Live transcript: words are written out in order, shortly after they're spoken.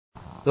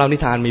เล่านิ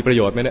ทานมีประโ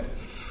ยชน์ไหมเนี่ย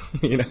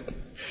มีนะ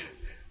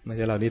ไม่ใ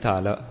ช่เล่านิทาน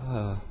แล้ว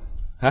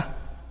ฮะ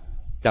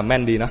จำแม่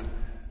นดีนะ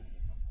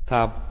ถ้า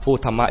พูด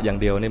ธรรมะอย่าง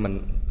เดียวนี่มัน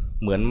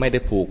เหมือนไม่ได้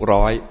ผูก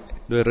ร้อย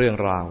ด้วยเรื่อง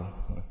ราว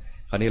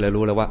คราวนี้เลย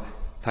รู้แล้วว่า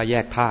ถ้าแย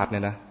กธาตุเนี่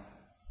ยนะ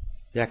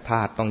แยกธ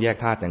าตุต้องแยก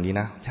ธาตุอย่างนี้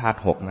นะธาตุ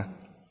หกนะ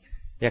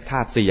แยกธา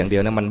ตุสี่อย่างเดีย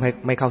วนะมัน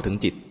ไม่เข้าถึง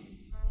จิต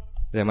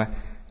ใช่ไหม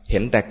เห็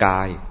นแต่ก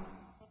าย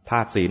ธา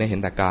ตุสี่เนี่ยเห็น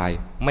แต่กาย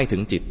ไม่ถึ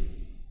งจิต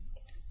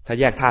ถ้า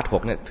แยกธาตุห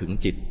กเนี่ยถึง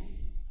จิต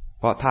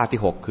เพราะธาตุ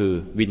ที่หกคือ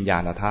วิญญา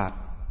ณธาตุ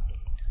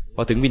พ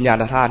อถึงวิญญาณ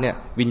ธาตุเนี่ย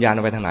วิญญาณ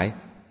ไปทางไหน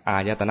อา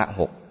ยตนะ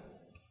หก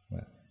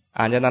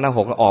อายตนะห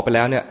กออกไปแ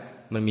ล้วเนี่ย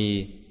มันมี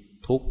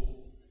ทุกข์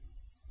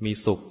มี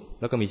สุข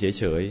แล้วก็มีเฉย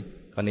เฉย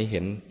คราวนี้เห็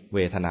นเว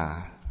ทนา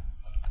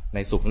ใน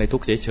สุขในทุ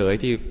กข์เฉยเฉย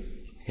ที่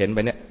เห็นไป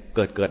เนี่ยเ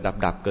กิดดับ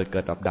ดับเ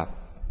กิดดับดับ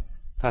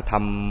ถ้าท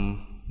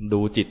ำดู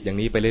จิตอย่าง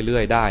นี้ไปเรื่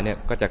อยๆได้เนี่ย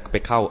ก็จะไป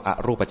เข้าอ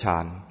รูปฌา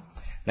น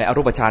ในอ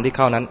รูปฌานที่เ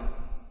ข้านั้น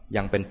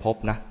ยังเป็นภพ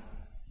นะ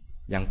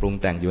ยังปรุง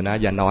แต่งอยู่นะ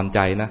อย่านอนใจ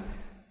นะ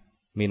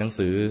มีหนัง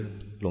สือ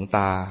หลวงต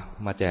า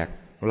มาแจก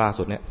ล่า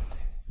สุดเนี่ย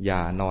อย่า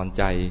นอน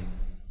ใจ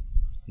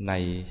ใน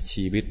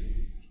ชีวิต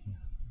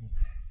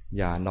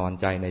อย่านอน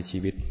ใจในชี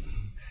วิต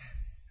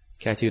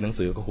แค่ชื่อหนัง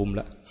สือก็คุ้มแ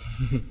ล้ว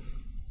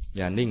อ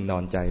ย่านิ่งนอ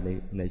นใจ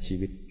ในชี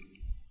วิต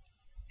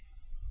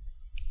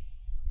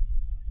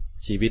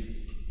ชีวิต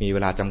มีเว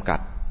ลาจำกัด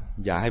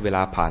อย่าให้เวล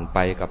าผ่านไป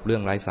กับเรื่อ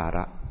งไร้สาร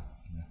ะ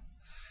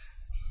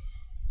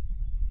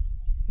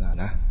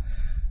นะ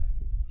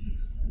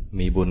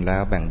มีบุญแล้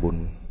วแบ่งบุญ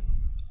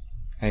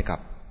ให้กับ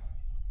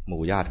ห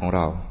มู่ญาติของเร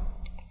า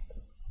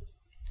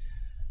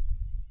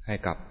ให้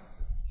กับ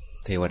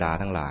เทวดา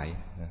ทั้งหลาย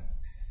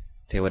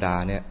เทวดา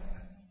เนี่ย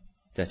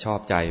จะชอบ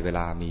ใจเวล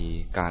ามี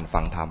การฟั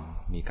งธรรม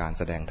มีการแ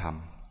สดงธรรม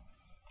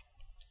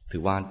ถื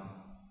อว่า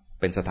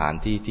เป็นสถาน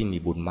ที่ที่มี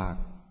บุญมาก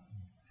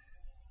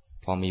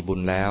พอมีบุญ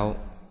แล้ว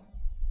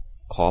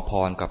ขอพ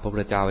รกับพระพุท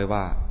ธเจ้าไว้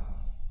ว่า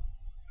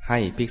ให้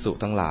ภิกษุ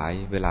ทั้งหลาย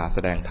เวลาแส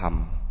ดงธรรม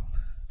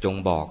จง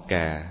บอกแ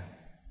ก่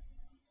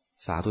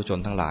สาธุชน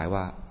ทั้งหลาย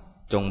ว่า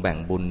จงแบ่ง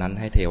บุญนั้น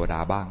ให้เทวดา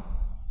บ้าง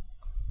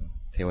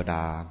เทวด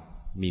า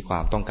มีควา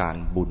มต้องการ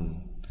บุญ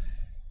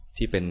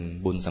ที่เป็น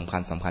บุญสำ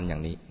คัญอย่า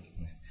งนี้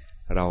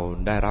เรา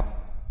ได้รับ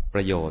ป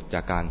ระโยชน์จ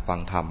ากการฟั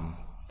งธรรม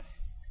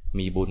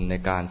มีบุญใน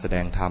การแสด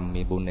งธรรม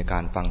มีบุญในกา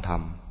รฟังธรร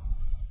ม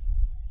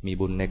มี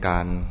บุญในกา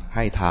รใ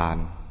ห้ทาน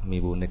มี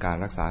บุญในการ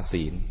รักษา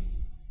ศีล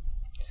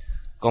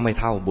ก็ไม่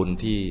เท่าบุญ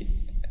ที่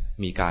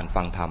มีการ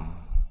ฟังธรรม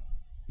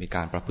มีก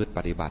ารประพฤติป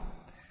ฏิบัติ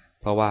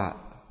เพราะว่า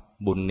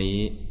บุญนี้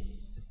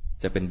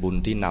จะเป็นบุญ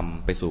ที่น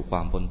ำไปสู่คว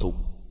ามพ้นทุกข์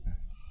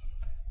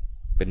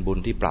เป็นบุญ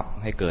ที่ปรับ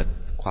ให้เกิด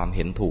ความเ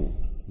ห็นถูก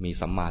มี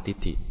สัมมาทิฏ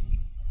ฐิ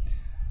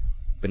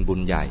เป็นบุญ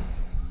ใหญ่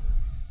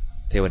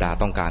เทวดา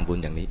ต้องการบุญ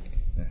อย่างนี้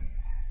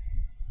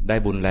ได้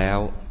บุญแล้ว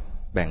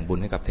แบ่งบุญ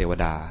ให้กับเทว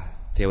ดา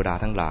เทวดา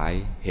ทั้งหลาย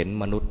เห็น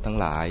มนุษย์ทั้ง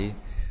หลาย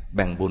แ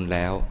บ่งบุญแ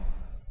ล้ว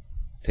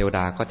เทวด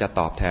าก็จะ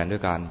ตอบแทนด้ว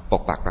ยการป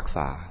กปักรักษ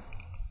า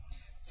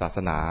ศาส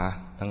นา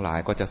ทั้งหลาย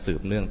ก็จะสื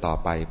บเนื่องต่อ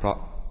ไปเพราะ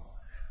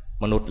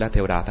มนุษย์และเท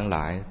วดาทั้งหล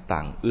ายต่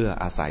างเอื้อ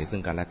อาศัยซึ่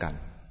งกันและกัน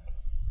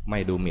ไม่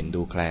ดูหมิ่น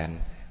ดูแคลน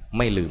ไ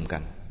ม่ลืมกั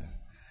น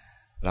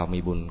เรามี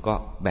บุญก็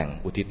แบ่ง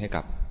อุทิศให้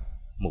กับ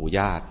หมู่ญ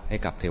าติให้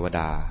กับเทวด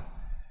า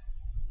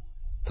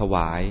ถว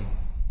าย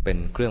เป็น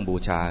เครื่องบู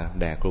ชา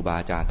แด่ครูบา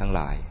อาจารย์ทั้งห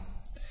ลาย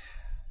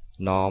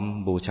น้อม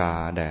บูชา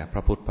แด่พร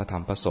ะพุทธพระธร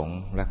รมพระสงฆ์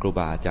และครูบ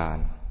าอาจาร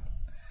ย์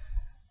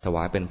ถว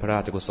ายเป็นพระรา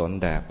ชกุศล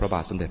แด่พระบา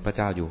ทสมเด็จพระเ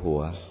จ้าอยู่หั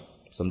ว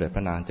สมเด็จพร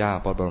ะนางเจ้า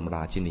พระบรมร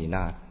าชินีน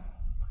าถ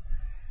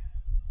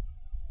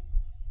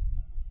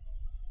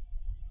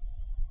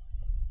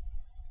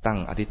ตั้ง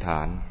อธิษฐ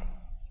าน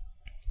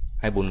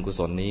ให้บุญกุศ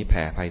ลนี้แ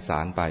ผ่ไพศา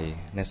ลไป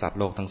ในสัตว์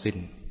โลกทั้งสิ้น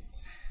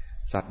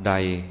สัตว์ใด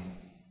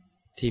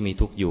ที่มี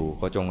ทุกข์อยู่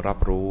ก็จงรับ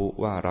รู้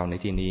ว่าเราใน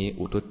ที่นี้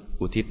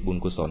อุทิศบุญ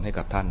กุศลให้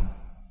กับท่าน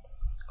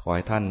ขอใ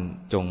ห้ท่าน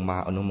จงมา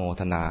อนุโม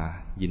ทนา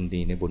ยิน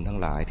ดีในบุญทั้ง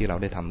หลายที่เรา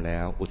ได้ทำแล้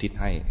วอุทิศ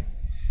ใ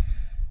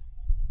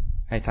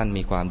ห้ท่าน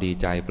มีความดี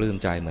ใจปลื้ม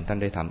ใจเหมือนท่าน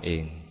ได้ทำเอ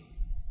ง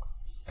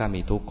ถ้า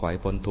มีทุกข์ขอให้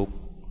พ้นทุกข์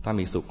ถ้า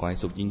มีสุขขอให้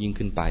สุขยิ่ง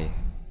ขึ้นไป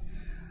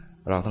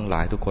เราทั้งหล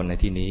ายทุกคนใน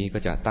ที่นี้ก็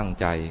จะตั้ง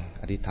ใจ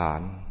อธิษฐา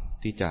น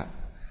ที่จะ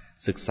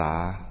ศึกษา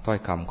ถ้อย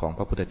คำของพ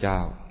ระพุทธเจ้า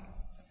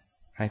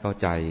ให้เข้า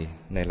ใจ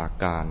ในหลัก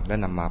การและ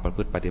นำมาประพ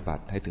ฤติปฏิบั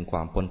ติให้ถึงคว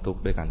ามพ้นทุกข์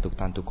ด้วยกันทุก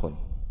ท่านทุกคน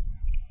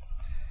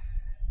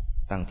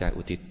ตั้งใจ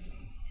อุทิศ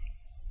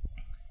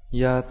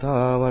ยะถา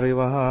วริ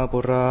วหาปุ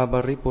ราบ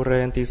ริปุเร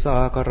นติสา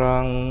ครั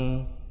ง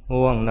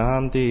ห่วงน้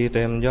ำที่เ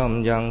ต็มย่อม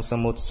ยังส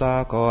มุทรสา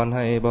ครใ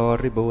ห้บ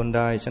ริบูรณ์ไ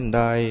ด้ฉันใ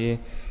ด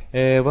เอ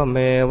วเม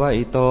วะ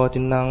อิโตทิ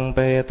นังเป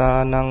ตา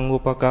นังอุ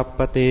ปกัปป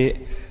ติ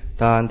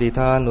ทานที่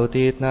ทานอุ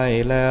ทิศให้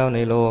แล้วใน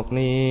โลก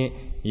นี้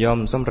ย่อม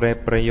สำเร็จ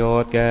ประโย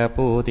ชน์แก่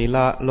ผู้ที่ล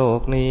ะโล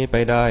กนี้ไป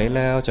ได้แ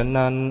ล้วฉะ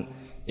นั้น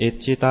อิจ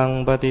ฉิตัง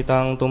ปฏิตั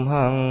งตุม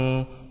หัง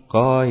ข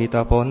อหิต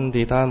ผล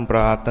ที่ท่านปร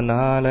ารถนา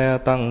แล้ว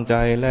ตั้งใจ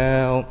แล้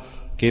ว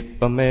กิป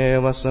ปเม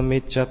วัสมิ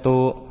จฉ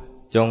ตุ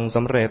จงส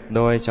ำเร็จโ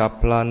ดยฉับ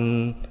พลัน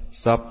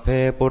สัพเพ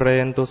ปุเร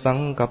นตุสัง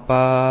กป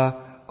า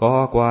ขอ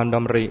ความด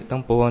ำริทั้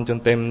งปวงจน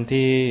เต็ม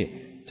ที่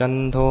จัน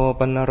โท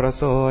ปนร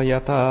โสย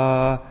ธา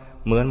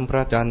เหมือนพร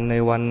ะจันทร์ใน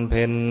วันเ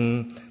พ็ญ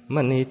ม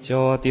ณิโช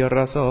ติร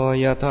โส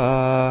ยธา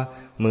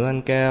เหมือน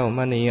แก้วม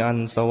ณีอัน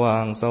สว่า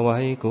งไสว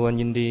ควร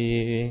ยินดี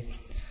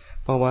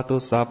ภวตุ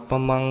สัพพ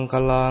มังค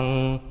ลัง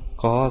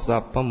ขอสั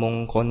พพมง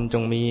คลจ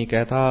งมีแ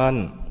ก่ท่าน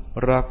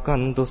รักขั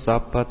นตุสั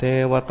พพเท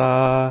วตา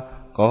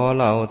ขอเ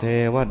หล่าเท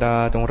วดา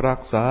จงรั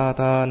กษา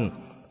ท่าน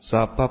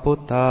สัพพพุท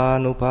ธา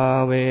นุภา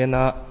เวน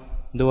ะ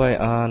ด้วย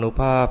อานุ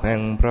ภาพแห่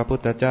งพระพุท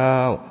ธเจ้า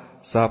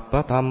สัพพ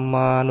ธัมม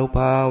านุภ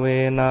าเว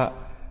นะ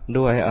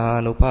ด้วยอา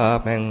นุภาพ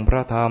แห่งพร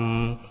ะธรรม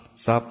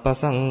สัพพ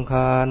สังฆ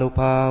านุภ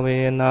าเว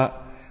นะ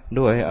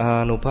ด้วยอา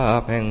นุภา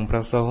พแห่งพร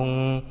ะสง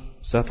ฆ์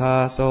สทา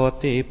โส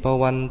ติภ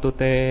วันตุ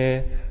เต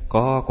ข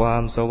อควา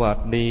มสวัส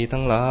ดี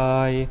ทั้งหลา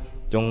ย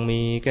จง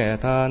มีแก่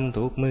ท่าน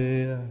ทุกเมื่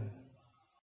อ